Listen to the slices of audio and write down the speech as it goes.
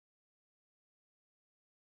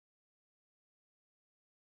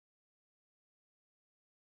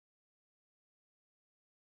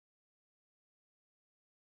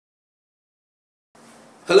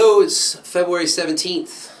Hello, it's February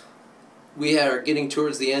 17th. We are getting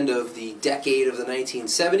towards the end of the decade of the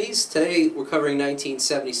 1970s. Today we're covering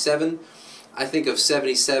 1977. I think of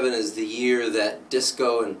 77 as the year that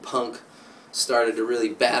disco and punk started to really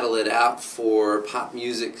battle it out for pop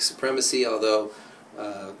music supremacy, although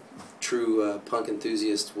true punk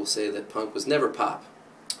enthusiasts will say that punk was never pop.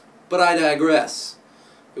 But I digress.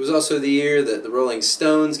 It was also the year that the Rolling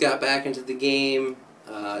Stones got back into the game.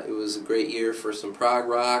 It was a great year for some prog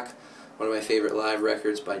rock, one of my favorite live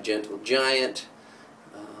records by Gentle Giant.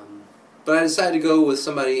 But I decided to go with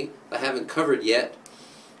somebody I haven't covered yet.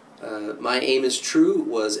 My Aim Is True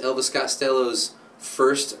was Elvis Costello's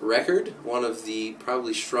first record, one of the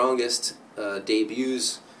probably strongest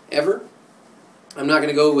debuts ever. I'm not going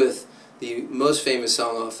to go with the most famous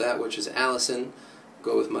song off that, which is Allison.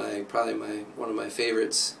 Go with one of my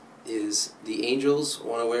favorites is The Angels,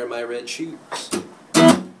 Wanna Wear My Red Shoes.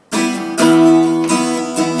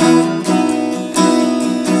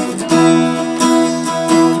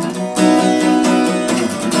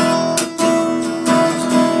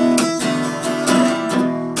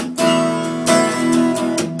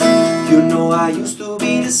 You know I used to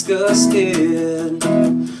be disgusted,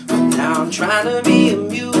 but now I'm trying to be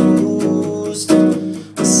amused.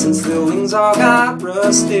 Since their wings all got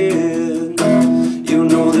rusted, you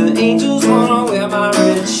know the angels wanna wear my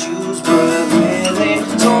red shoes. But when they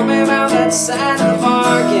told me about that side of the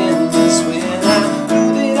bargain, that's when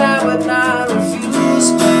I knew that I would not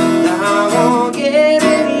refuse. Now I won't get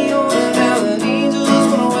any older, now the angels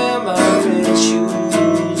wanna wear my red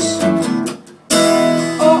shoes.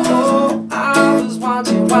 Oh, oh, I was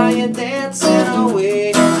watching while you're dancing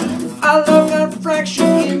away. Our love got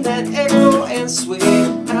fractured in that echo and sway.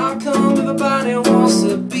 How come everybody wants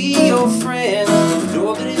to be your friend?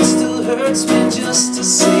 Know that it still hurts me just to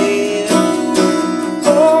say it.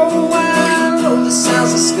 Oh, I know this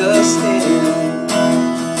sounds disgusting,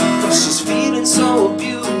 but she's feeling so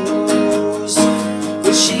abused.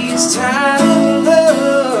 But she's tired of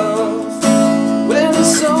love when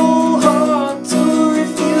it's so hard to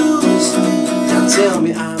refuse. Now tell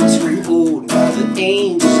me I'm too old, now the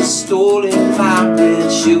angels have stolen my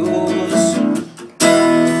red shoes.